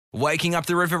Waking up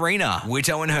the Riverina,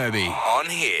 Witto and Herbie on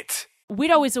Hit.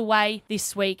 Witto is away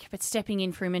this week, but stepping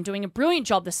in for him and doing a brilliant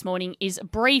job this morning is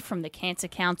Bree from the Cancer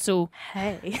Council.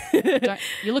 Hey.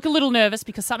 You look a little nervous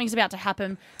because something's about to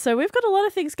happen. So we've got a lot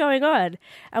of things going on,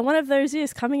 and one of those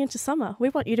is coming into summer. We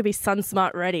want you to be sun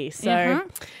smart ready. So,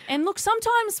 And look,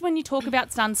 sometimes when you talk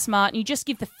about Sun Smart and you just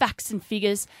give the facts and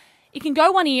figures, it can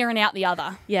go one ear and out the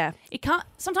other. yeah, It can't.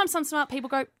 Sometimes Sun Smart people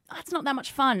go, oh, it's not that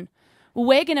much fun. Well,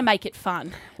 we're going to make it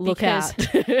fun. Look out.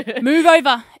 Move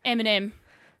over, Eminem.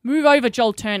 Move over,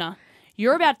 Joel Turner.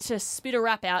 You're about to spit a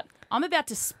rap out. I'm about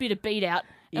to spit a beat out.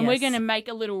 And we're Yes. going to make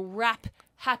a little rap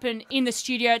happen in the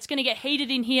studio. It's going to get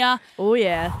heated in here. Oh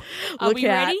yeah. Are we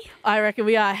ready? I reckon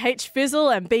we are. H Fizzle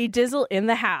and B Dizzle in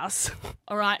the house.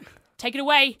 All right. Take it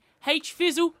away. H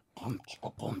Fizzle.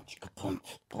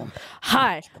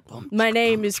 Hi, my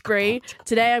name is Bree.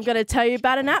 Today I'm going to tell you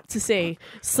about an app to see.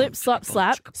 Slip, slop,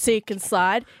 slap, so you can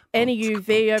slide. Any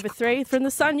UV over 3 from the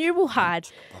sun you will hide.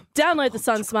 Download the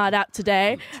Sun Smart app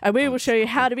today and we will show you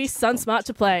how to be sun smart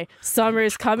to play. Summer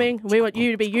is coming. We want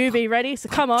you to be UV ready. So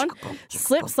come on.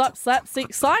 Slip, slop, slap,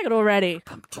 slide it already.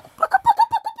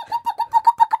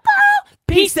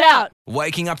 Peace out.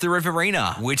 Waking up the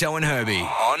Riverina, Witto and Herbie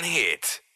on Hit.